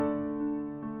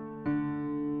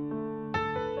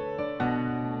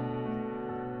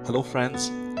Hello, friends,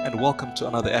 and welcome to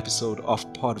another episode of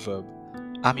Podverb.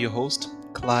 I'm your host,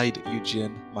 Clyde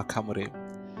Eugene Makamure.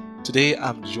 Today,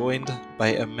 I'm joined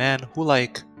by a man who,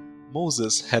 like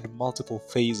Moses, had multiple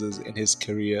phases in his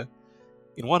career.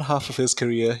 In one half of his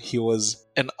career, he was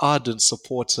an ardent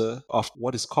supporter of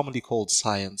what is commonly called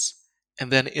science.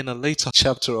 And then in a later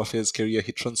chapter of his career,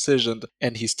 he transitioned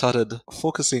and he started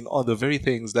focusing on the very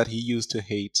things that he used to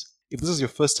hate. If this is your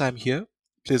first time here,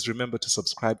 please remember to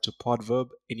subscribe to Podverb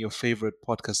in your favorite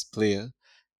podcast player.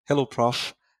 Hello,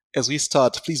 Prof. As we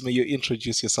start, please may you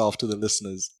introduce yourself to the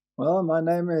listeners. Well, my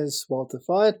name is Walter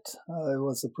Veit. I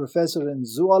was a professor in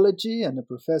zoology and a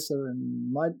professor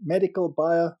in medical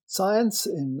bioscience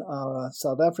in our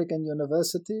South African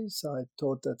universities. I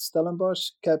taught at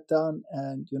Stellenbosch, Cape Town,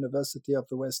 and University of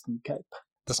the Western Cape.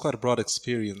 That's quite a broad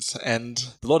experience, and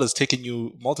the Lord has taken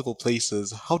you multiple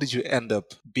places. How did you end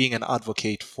up being an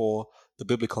advocate for the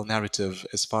biblical narrative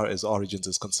as far as origins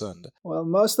is concerned? Well,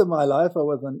 most of my life I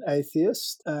was an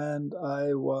atheist and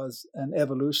I was an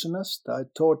evolutionist. I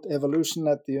taught evolution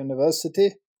at the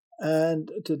university,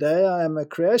 and today I am a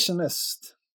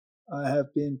creationist. I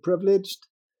have been privileged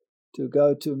to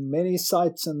go to many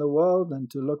sites in the world and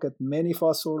to look at many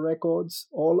fossil records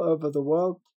all over the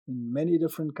world in many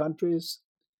different countries.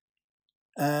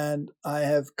 And I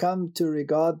have come to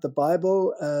regard the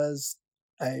Bible as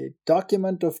a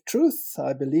document of truth.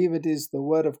 I believe it is the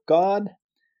Word of God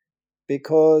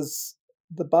because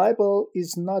the Bible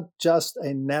is not just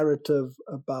a narrative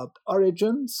about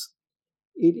origins,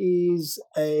 it is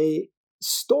a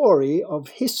story of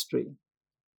history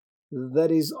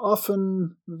that is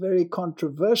often very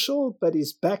controversial, but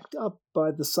is backed up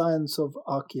by the science of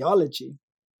archaeology.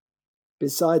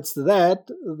 Besides that,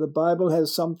 the Bible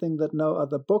has something that no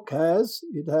other book has.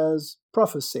 It has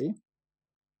prophecy,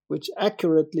 which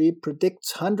accurately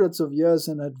predicts hundreds of years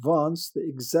in advance the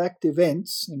exact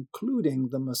events, including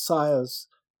the Messiah's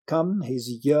come,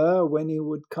 his year when he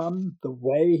would come, the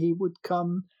way he would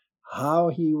come, how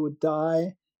he would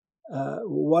die,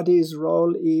 what his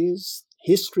role is,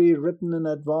 history written in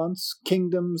advance,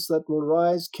 kingdoms that will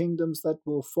rise, kingdoms that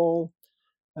will fall.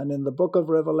 And in the book of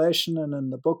Revelation and in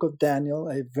the book of Daniel,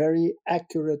 a very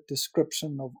accurate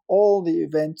description of all the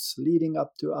events leading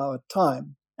up to our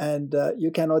time. And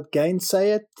you cannot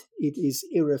gainsay it. It is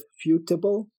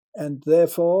irrefutable. And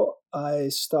therefore, I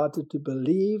started to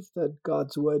believe that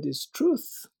God's word is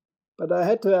truth. But I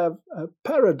had to have a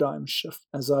paradigm shift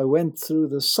as I went through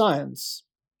the science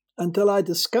until I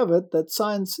discovered that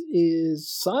science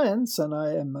is science, and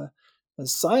I am a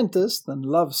scientist and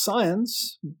love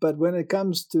science. But when it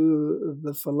comes to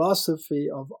the philosophy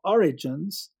of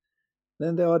origins,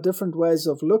 then there are different ways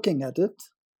of looking at it.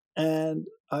 And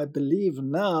I believe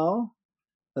now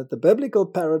that the biblical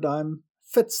paradigm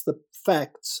fits the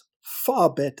facts far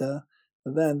better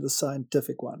than the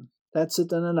scientific one. That's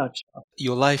it in a nutshell.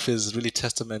 Your life is really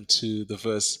testament to the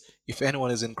verse, if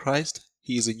anyone is in Christ,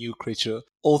 he is a new creature.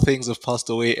 All things have passed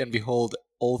away, and behold,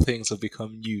 all things have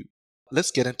become new.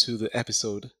 Let's get into the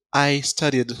episode. I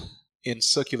studied in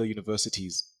secular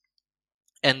universities.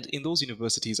 And in those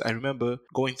universities, I remember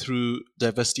going through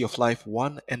Diversity of Life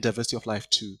 1 and Diversity of Life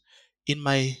 2. In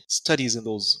my studies in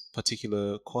those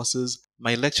particular courses,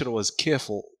 my lecturer was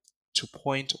careful to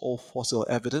point all fossil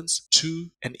evidence to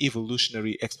an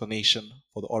evolutionary explanation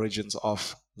for the origins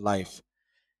of life.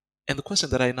 And the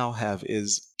question that I now have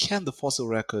is, can the fossil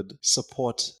record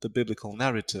support the biblical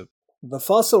narrative? The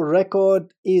fossil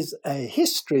record is a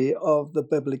history of the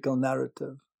biblical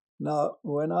narrative. Now,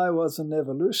 when I was an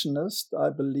evolutionist, I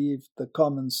believed the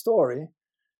common story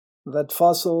that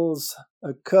fossils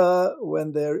occur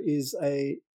when there is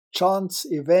a chance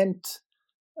event,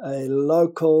 a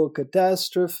local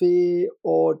catastrophe,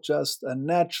 or just a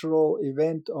natural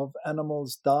event of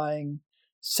animals dying,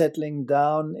 settling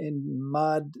down in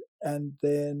mud, and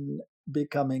then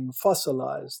becoming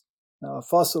fossilized. Now, a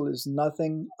fossil is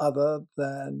nothing other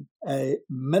than a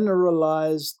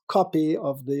mineralized copy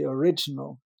of the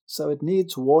original. So it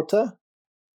needs water,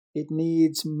 it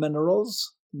needs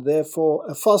minerals. Therefore,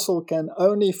 a fossil can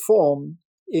only form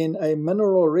in a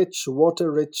mineral-rich,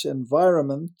 water-rich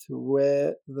environment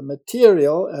where the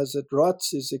material, as it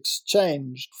rots, is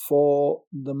exchanged for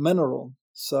the mineral.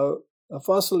 So a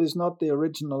fossil is not the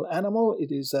original animal, it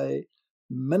is a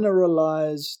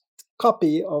mineralized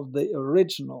copy of the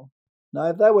original. Now,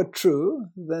 if that were true,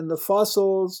 then the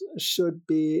fossils should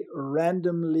be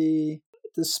randomly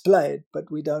displayed, but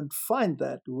we don't find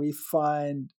that. We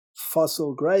find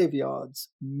fossil graveyards,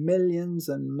 millions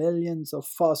and millions of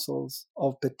fossils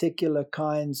of particular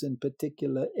kinds in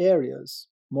particular areas.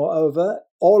 Moreover,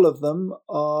 all of them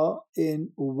are in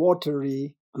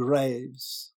watery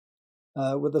graves.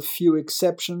 with a few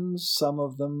exceptions. Some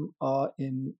of them are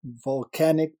in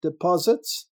volcanic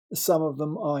deposits. Some of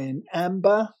them are in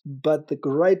amber, but the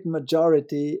great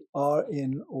majority are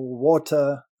in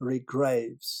watery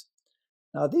graves.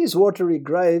 Now, these watery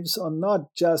graves are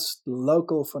not just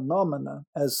local phenomena,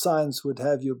 as science would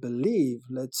have you believe,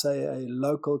 let's say a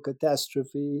local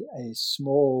catastrophe, a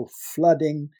small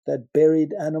flooding that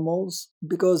buried animals,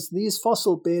 because these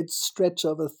fossil beds stretch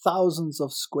over thousands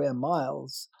of square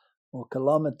miles or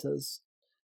kilometers.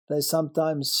 They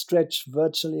sometimes stretch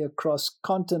virtually across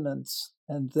continents,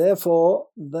 and therefore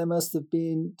they must have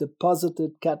been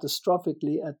deposited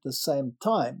catastrophically at the same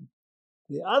time.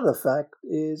 The other fact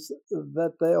is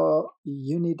that they are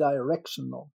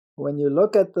unidirectional. When you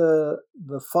look at the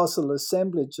fossil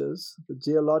assemblages, the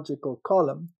geological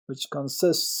column, which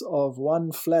consists of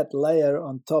one flat layer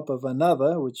on top of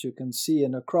another, which you can see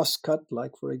in a crosscut,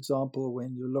 like, for example,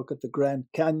 when you look at the Grand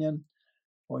Canyon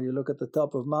or you look at the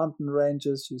top of mountain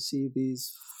ranges, you see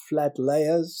these flat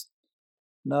layers.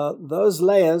 Now, those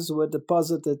layers were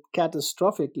deposited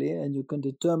catastrophically, and you can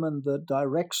determine the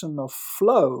direction of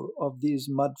flow of these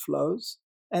mud flows.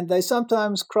 And they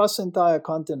sometimes cross entire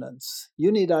continents,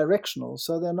 unidirectional,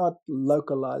 so they're not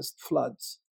localized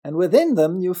floods. And within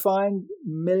them, you find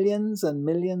millions and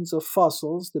millions of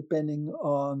fossils, depending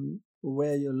on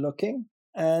where you're looking.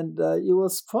 And you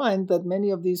will find that many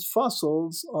of these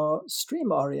fossils are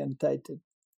stream-orientated.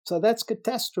 So that's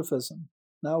catastrophism.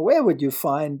 Now, where would you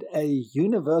find a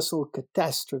universal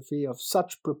catastrophe of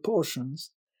such proportions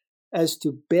as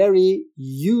to bury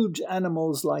huge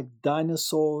animals like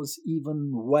dinosaurs,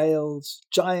 even whales,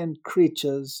 giant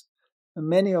creatures, and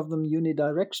many of them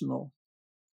unidirectional?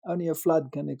 Only a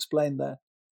flood can explain that.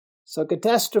 So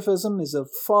catastrophism is a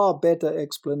far better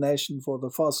explanation for the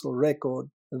fossil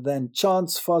record than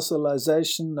chance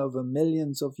fossilization over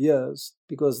millions of years,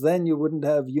 because then you wouldn't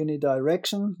have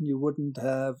unidirection, you wouldn't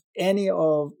have any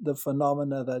of the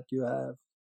phenomena that you have.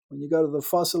 When you go to the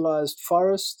fossilized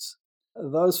forests,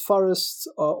 those forests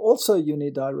are also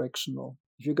unidirectional.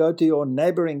 If you go to your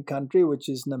neighboring country, which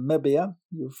is Namibia,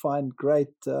 you find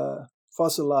great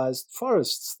fossilized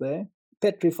forests there,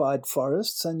 petrified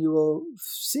forests, and you will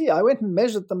see, I went and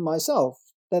measured them myself,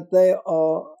 that they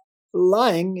are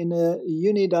lying in a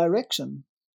unidirection.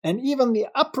 And even the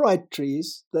upright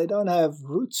trees, they don't have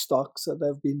rootstock, so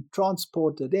they've been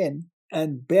transported in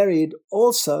and buried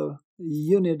also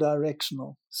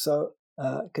unidirectional. So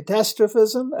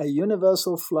catastrophism, a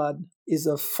universal flood, is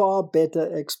a far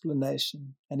better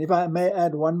explanation. And if I may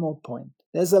add one more point,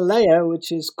 there's a layer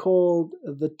which is called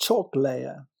the chalk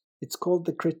layer. It's called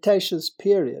the Cretaceous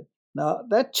period. Now,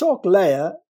 that chalk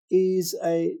layer is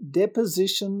a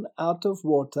deposition out of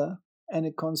water, and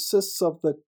it consists of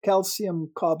the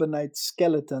calcium carbonate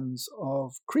skeletons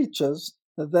of creatures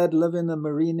that live in a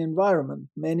marine environment,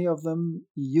 many of them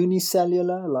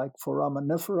unicellular, like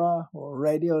foraminifera or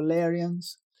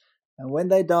radiolarians. And when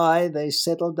they die, they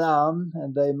settle down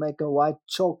and they make a white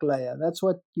chalk layer. That's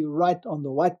what you write on the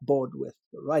whiteboard with,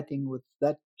 writing with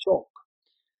that chalk.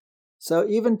 So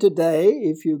even today,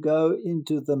 if you go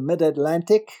into the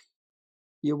mid-Atlantic,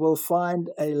 you will find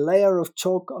a layer of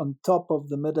chalk on top of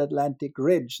the mid-Atlantic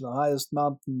ridge, the highest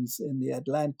mountains in the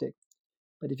Atlantic.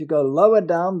 But if you go lower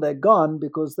down, they're gone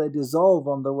because they dissolve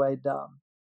on the way down.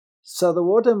 So the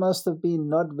water must have been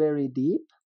not very deep,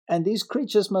 and these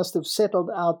creatures must have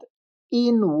settled out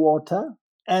in water,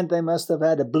 and they must have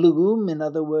had a bloom. In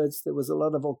other words, there was a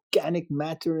lot of organic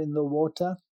matter in the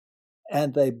water,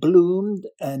 and they bloomed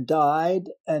and died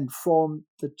and formed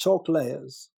the chalk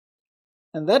layers.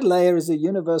 And that layer is a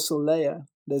universal layer.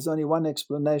 There's only one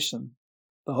explanation.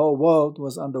 The whole world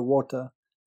was underwater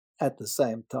at the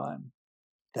same time.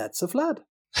 That's a flood.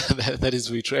 That is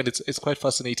very true, and it's quite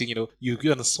fascinating. You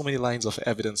give us so many lines of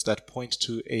evidence that point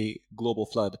to a global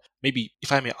flood. Maybe,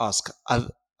 if I may ask, are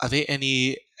there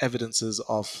any evidences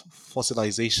of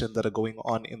fossilization that are going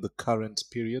on in the current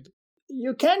period?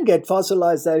 You can get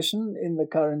fossilization in the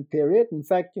current period. In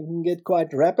fact, you can get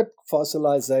quite rapid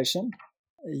fossilization.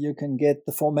 You can get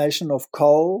the formation of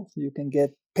coal. You can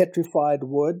get petrified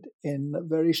wood in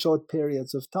very short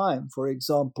periods of time. For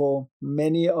example,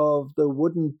 many of the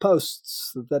wooden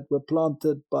posts that were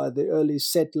planted by the early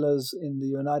settlers in the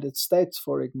United States,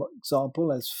 for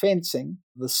example, as fencing,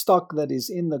 the stock that is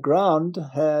in the ground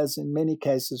has in many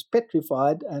cases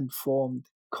petrified and formed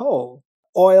coal.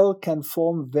 Oil can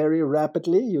form very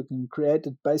rapidly. You can create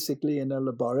it basically in a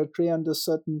laboratory under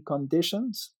certain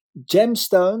conditions.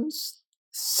 Gemstones,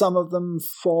 some of them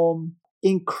form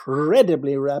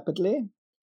incredibly rapidly,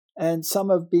 and some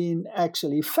have been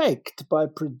actually faked by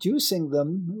producing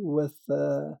them with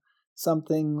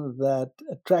something that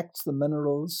attracts the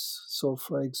minerals. So,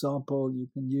 for example, you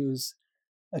can use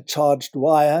a charged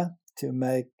wire to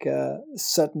make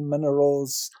certain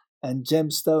minerals and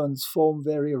gemstones form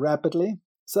very rapidly.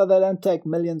 So they don't take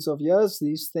millions of years.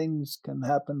 These things can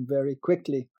happen very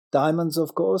quickly. Diamonds,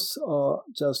 of course, are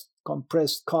just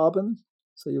compressed carbon.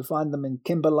 So you find them in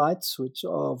kimberlites, which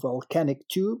are volcanic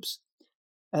tubes,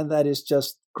 and that is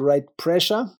just great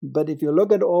pressure. But if you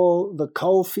look at all the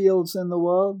coal fields in the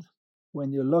world,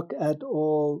 when you look at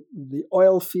all the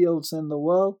oil fields in the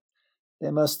world,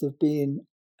 there must have been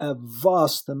a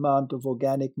vast amount of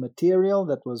organic material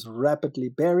that was rapidly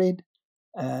buried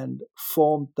and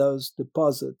formed those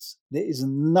deposits. There is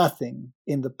nothing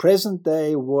in the present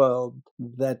day world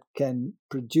that can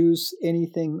produce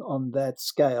anything on that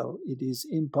scale. It is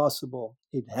impossible.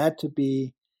 It had to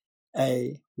be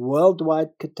a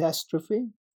worldwide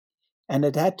catastrophe, and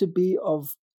it had to be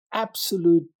of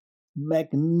absolute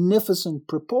magnificent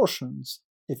proportions.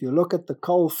 If you look at the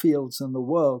coal fields in the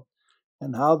world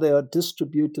and how they are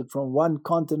distributed from one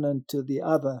continent to the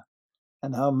other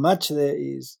and how much there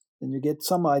is, then you get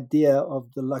some idea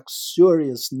of the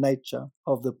luxurious nature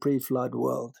of the pre-flood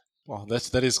world. Wow,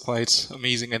 that is quite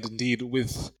amazing. And indeed,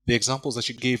 with the examples that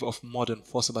you gave of modern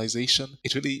fossilization,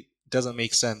 it really doesn't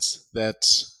make sense that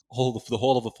the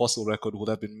whole of the fossil record would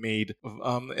have been made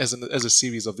as a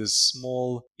series of these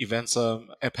small events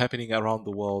happening around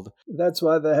the world. That's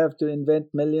why they have to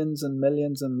invent millions and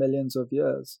millions and millions of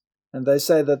years. And they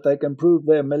say that they can prove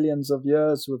their millions of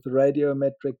years with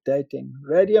radiometric dating.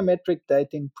 Radiometric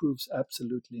dating proves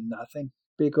absolutely nothing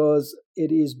because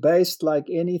it is based, like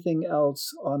anything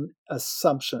else, on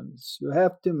assumptions. You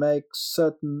have to make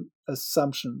certain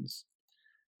assumptions.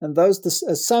 And those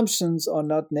assumptions are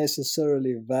not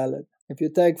necessarily valid. If you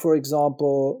take, for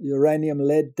example,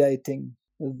 uranium-lead dating,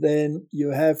 then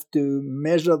you have to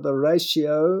measure the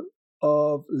ratio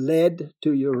of lead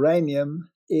to uranium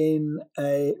in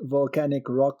a volcanic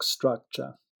rock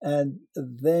structure. And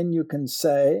then you can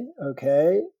say,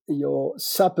 okay, your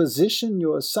supposition,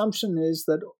 your assumption is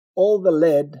that all the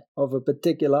lead of a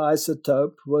particular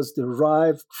isotope was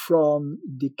derived from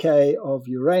decay of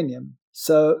uranium.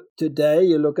 So today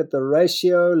you look at the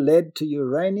ratio lead to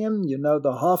uranium, you know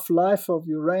the half-life of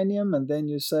uranium, and then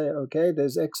you say, okay,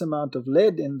 there's X amount of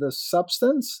lead in this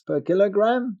substance per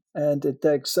kilogram, and it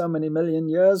takes so many million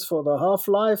years for the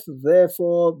half-life,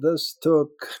 therefore this took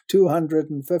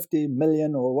 250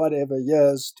 million or whatever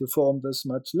years to form this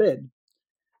much lead.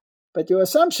 But your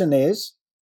assumption is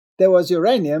there was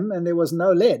uranium and there was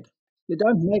no lead. You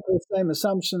don't make the same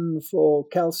assumption for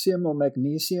calcium or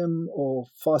magnesium or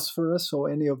phosphorus or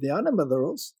any of the other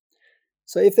minerals.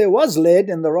 So if there was lead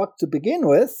in the rock to begin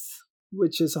with,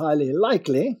 which is highly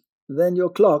likely, then your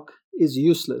clock is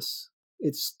useless.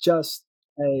 It's just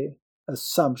an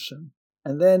assumption.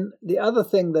 And then the other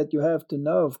thing that you have to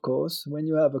know, of course, when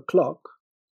you have a clock,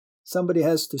 somebody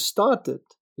has to start it.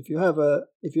 If you have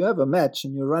a match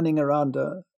and you're running around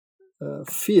a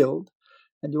field,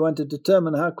 and you want to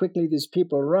determine how quickly these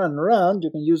people run around, you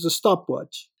can use a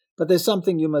stopwatch. But there's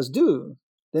something you must do.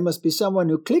 There must be someone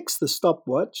who clicks the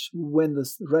stopwatch when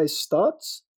the race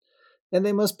starts, and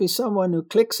there must be someone who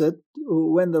clicks it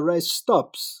when the race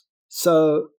stops.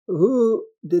 So who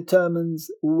determines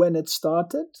when it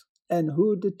started, and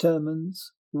who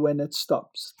determines when it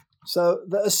stops? So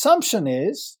the assumption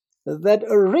is that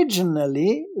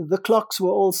originally the clocks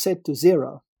were all set to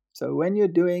zero. So when you're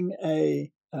doing a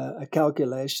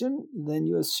calculation, then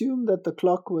you assume that the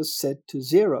clock was set to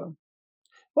zero.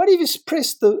 What if you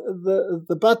press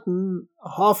the button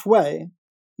halfway?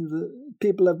 The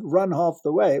people have run half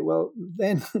the way. Well,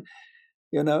 then,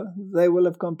 they will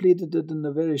have completed it in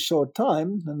a very short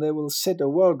time and they will set a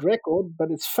world record, but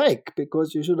it's fake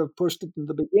because you should have pushed it in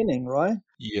the beginning, right?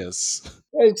 Yes.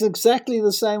 It's exactly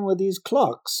the same with these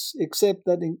clocks, except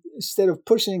that instead of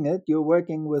pushing it, you're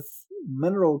working with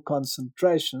mineral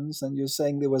concentrations and you're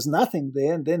saying there was nothing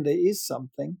there and then there is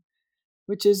something,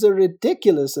 which is a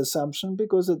ridiculous assumption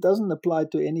because it doesn't apply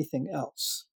to anything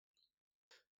else.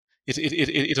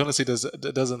 It honestly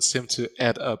doesn't seem to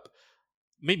add up.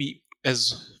 Maybe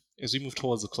as we move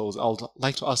towards the close, I would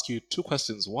like to ask you two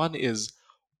questions. One is,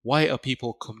 why are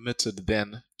people committed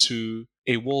then to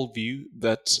a worldview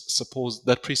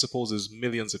that presupposes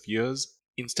millions of years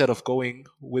instead of going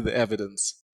with the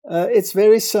evidence? It's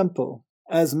very simple.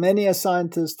 As many a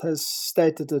scientist has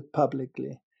stated it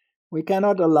publicly, we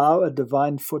cannot allow a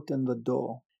divine foot in the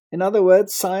door. In other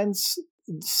words, science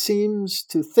seems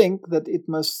to think that it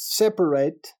must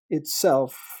separate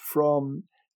itself from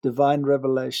divine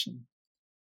revelation.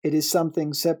 It is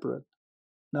something separate.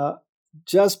 Now,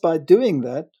 just by doing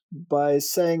that, by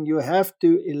saying you have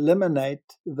to eliminate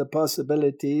the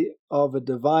possibility of a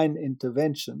divine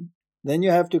intervention, then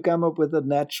you have to come up with a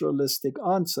naturalistic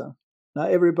answer. Now,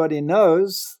 everybody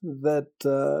knows that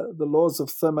the laws of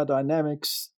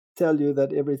thermodynamics tell you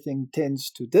that everything tends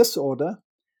to disorder,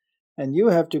 and you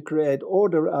have to create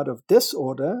order out of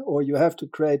disorder, or you have to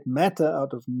create matter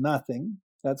out of nothing.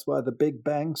 That's why the Big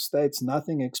Bang states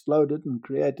nothing exploded and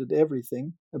created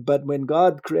everything. But when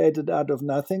God created out of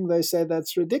nothing, they say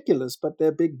that's ridiculous, but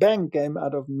their Big Bang came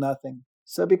out of nothing.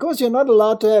 So because you're not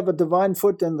allowed to have a divine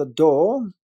foot in the door,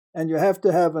 and you have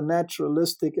to have a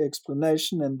naturalistic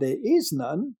explanation, and there is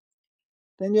none,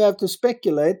 then you have to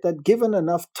speculate that given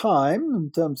enough time,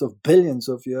 in terms of billions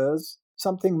of years,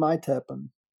 something might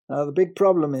happen. Now, the big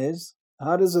problem is,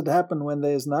 how does it happen when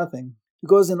there is nothing?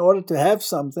 Because in order to have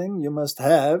something, you must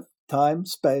have time,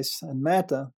 space, and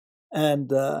matter.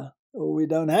 And we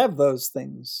don't have those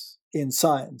things in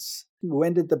science.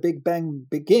 When did the Big Bang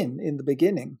begin? In the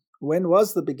beginning. When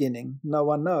was the beginning? No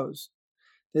one knows.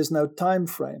 There's no time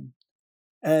frame.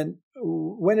 And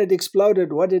when it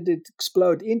exploded, what did it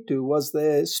explode into? Was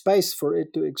there space for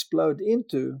it to explode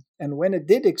into? And when it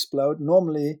did explode,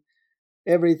 normally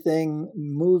everything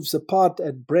moves apart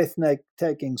at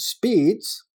breathtaking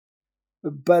speeds,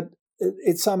 but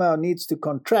it somehow needs to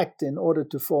contract in order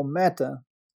to form matter.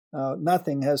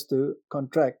 Nothing has to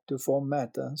contract to form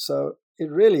matter. So it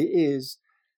really is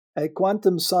a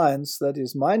quantum science that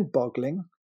is mind-boggling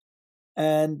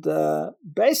and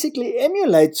basically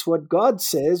emulates what God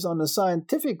says on a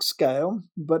scientific scale,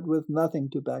 but with nothing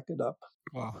to back it up.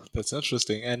 Wow, that's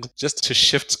interesting. And just to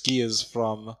shift gears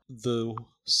from the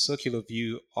circular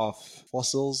view of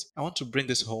fossils, I want to bring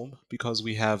this home because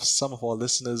we have some of our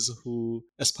listeners who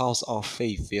espouse our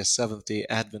faith. They are Seventh-day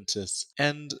Adventists.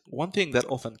 And one thing that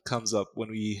often comes up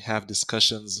when we have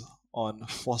discussions on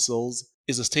fossils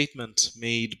is a statement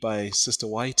made by Sister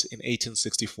White in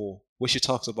 1864, where she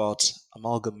talks about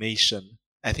amalgamation.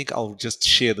 I think I'll just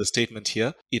share the statement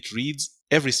here. It reads,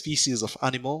 "Every species of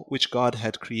animal which God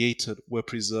had created were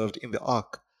preserved in the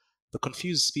ark. The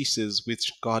confused species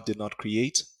which God did not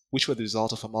create, which were the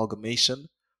result of amalgamation,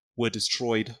 were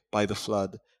destroyed by the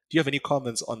flood." Do you have any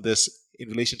comments on this in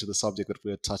relation to the subject that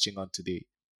we're touching on today?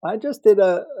 I just did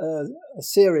a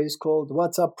series called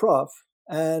What's Up, Prof?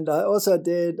 And I also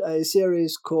did a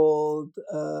series called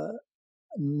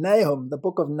Nahum, the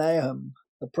book of Nahum,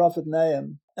 the prophet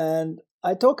Nahum. And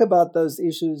I talk about those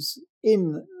issues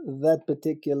in that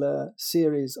particular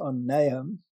series on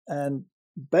Nahum. And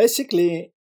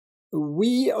basically,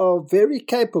 we are very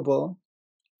capable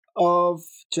of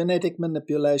genetic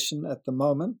manipulation at the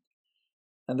moment.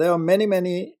 And there are many,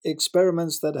 many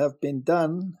experiments that have been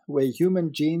done where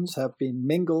human genes have been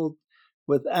mingled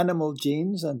with animal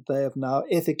genes, and they have now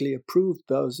ethically approved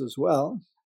those as well.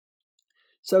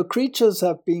 So creatures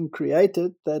have been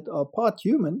created that are part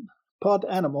human, part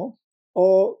animal,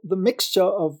 or the mixture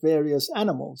of various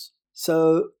animals.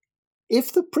 So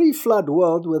if the pre-flood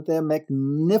world with their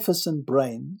magnificent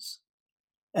brains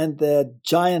and their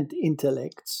giant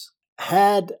intellects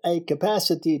had a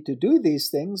capacity to do these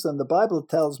things, and the Bible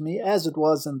tells me, as it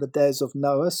was in the days of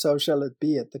Noah, so shall it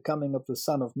be at the coming of the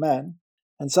Son of Man.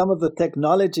 And some of the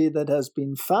technology that has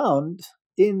been found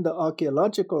in the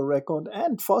archaeological record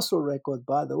and fossil record,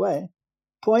 by the way,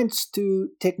 points to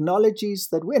technologies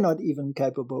that we're not even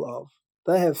capable of.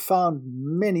 They have found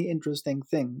many interesting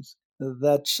things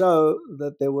that show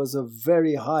that there was a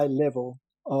very high level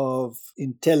of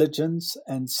intelligence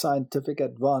and scientific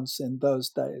advance in those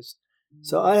days.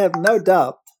 So I have no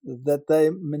doubt that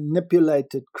they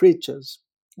manipulated creatures.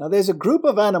 Now, there's a group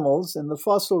of animals in the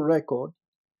fossil record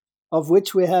of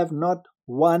which we have not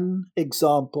one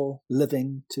example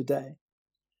living today.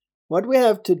 What we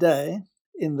have today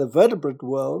in the vertebrate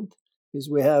world is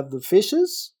we have the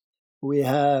fishes, we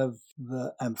have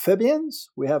the amphibians,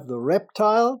 we have the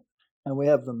reptile, and we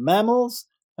have the mammals,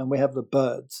 and we have the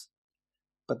birds.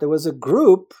 But there was a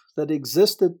group that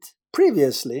existed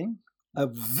previously, a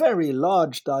very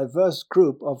large, diverse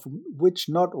group of which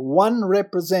not one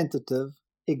representative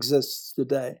exists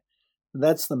today. And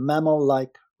that's the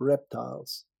mammal-like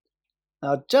reptiles.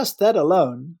 Now, just that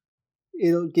alone,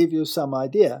 it'll give you some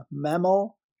idea.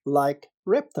 Mammal-like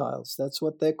reptiles, that's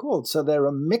what they're called. So they're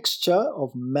a mixture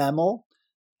of mammal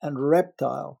and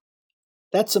reptile.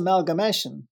 That's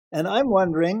amalgamation. And I'm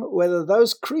wondering whether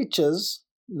those creatures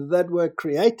that were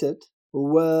created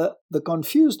were the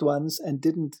confused ones and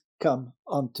didn't come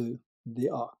onto the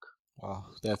ark. Wow,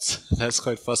 that's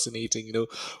quite fascinating.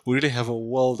 We really have a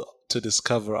world to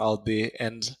discover out there.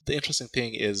 And the interesting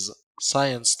thing is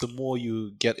science, the more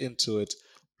you get into it,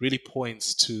 really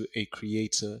points to a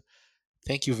creator.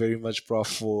 Thank you very much, Prof,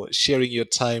 for sharing your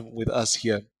time with us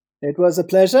here. It was a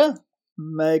pleasure.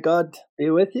 May God be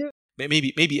with you.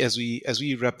 Maybe as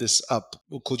we wrap this up,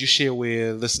 could you share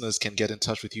where listeners can get in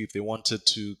touch with you if they wanted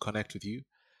to connect with you?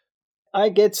 I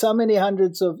get so many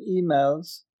hundreds of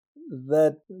emails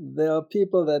that there are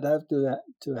people that have to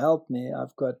help me.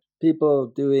 I've got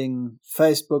people doing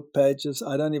Facebook pages.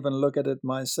 I don't even look at it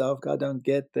myself. I don't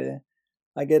get there.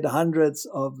 I get hundreds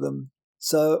of them.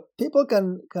 So people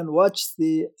can watch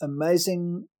the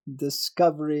Amazing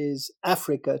Discoveries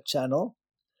Africa channel.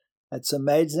 It's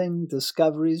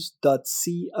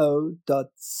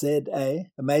amazingdiscoveries.co.za.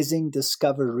 Amazing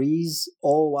Discoveries,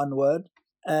 all one word.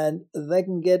 And they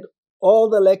can get all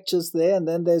the lectures there, and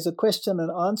then there's a question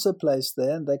and answer place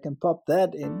there, and they can pop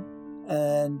that in.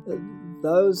 And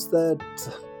those that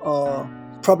are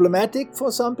problematic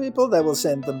for some people, they will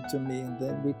send them to me, and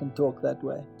then we can talk that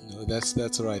way. No,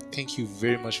 that's all right. Thank you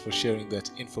very much for sharing that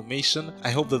information.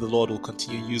 I hope that the Lord will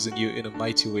continue using you in a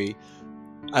mighty way.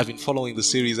 I've been following the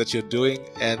series that you're doing,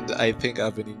 and I think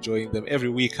I've been enjoying them. Every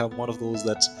week I'm one of those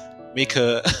that make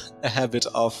a habit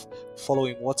of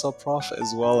following What's Up Prof,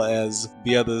 as well as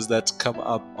the others that come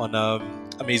up on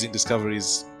Amazing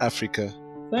Discoveries Africa.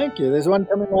 Thank you. There's one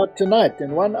coming out tonight.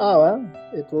 In 1 hour,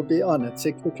 it will be on at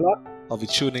 6 o'clock. I'll be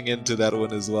tuning into that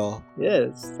one as well.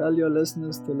 Yes, tell your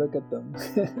listeners to look at them.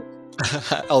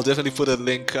 I'll definitely put a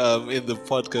link in the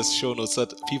podcast show notes so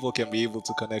that people can be able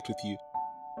to connect with you.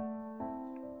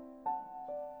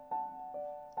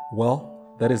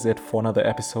 Well, that is it for another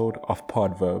episode of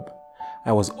Podverb.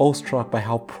 I was awestruck by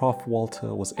how Prof.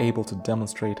 Walter was able to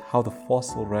demonstrate how the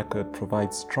fossil record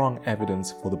provides strong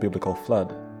evidence for the biblical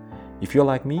flood. If you're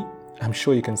like me, I'm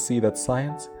sure you can see that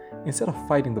science, instead of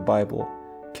fighting the Bible,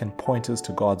 can point us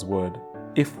to God's Word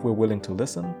if we're willing to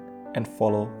listen and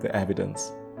follow the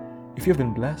evidence. If you've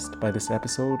been blessed by this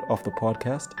episode of the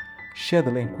podcast, share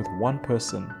the link with one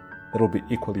person that will be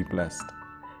equally blessed.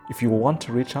 If you want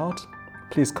to reach out,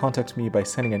 please contact me by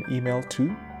sending an email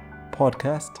to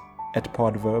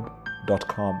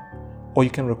podcast@podverb.com, or you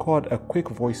can record a quick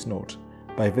voice note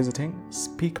by visiting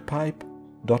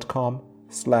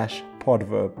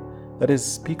speakpipe.com/podverb. That is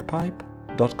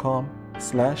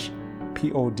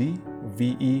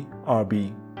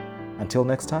speakpipe.com/podverb. Until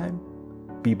next time,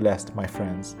 be blessed, my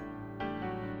friends.